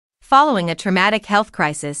Following a traumatic health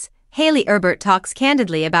crisis, Hayley Erbert talks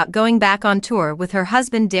candidly about going back on tour with her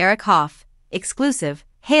husband Derek Hough. Exclusive: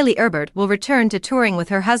 Hayley Erbert will return to touring with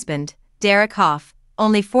her husband, Derek Hough,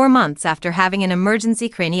 only 4 months after having an emergency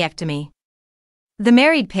craniectomy. The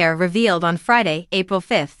married pair revealed on Friday, April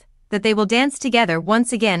 5th, that they will dance together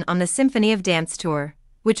once again on the Symphony of Dance tour,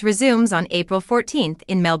 which resumes on April 14th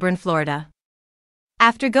in Melbourne, Florida.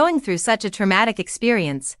 "After going through such a traumatic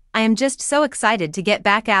experience, I am just so excited to get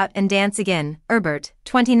back out and dance again," Erbert,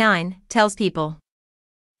 29, tells People.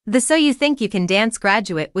 The So You Think You Can Dance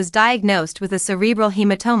graduate was diagnosed with a cerebral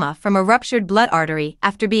hematoma from a ruptured blood artery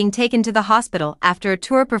after being taken to the hospital after a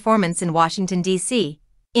tour performance in Washington, D.C.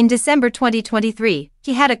 In December 2023,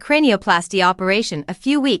 he had a cranioplasty operation a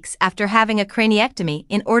few weeks after having a craniectomy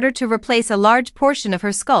in order to replace a large portion of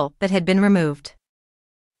her skull that had been removed.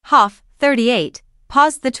 Hough, 38,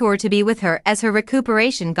 paused the tour to be with her as her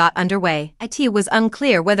recuperation got underway. It was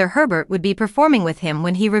unclear whether Herbert would be performing with him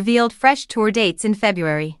when he revealed fresh tour dates in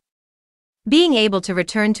February. "Being able to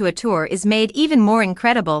return to a tour is made even more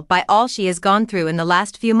incredible by all she has gone through in the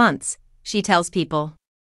last few months," she tells People.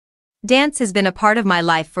 "Dance has been a part of my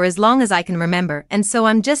life for as long as I can remember, and so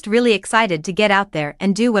I'm just really excited to get out there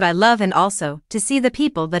and do what I love and also to see the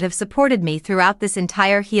people that have supported me throughout this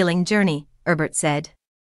entire healing journey," Erbert said.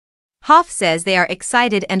 Hough says they are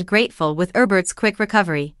excited and grateful with Erbert's quick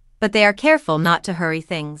recovery, but they are careful not to hurry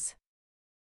things.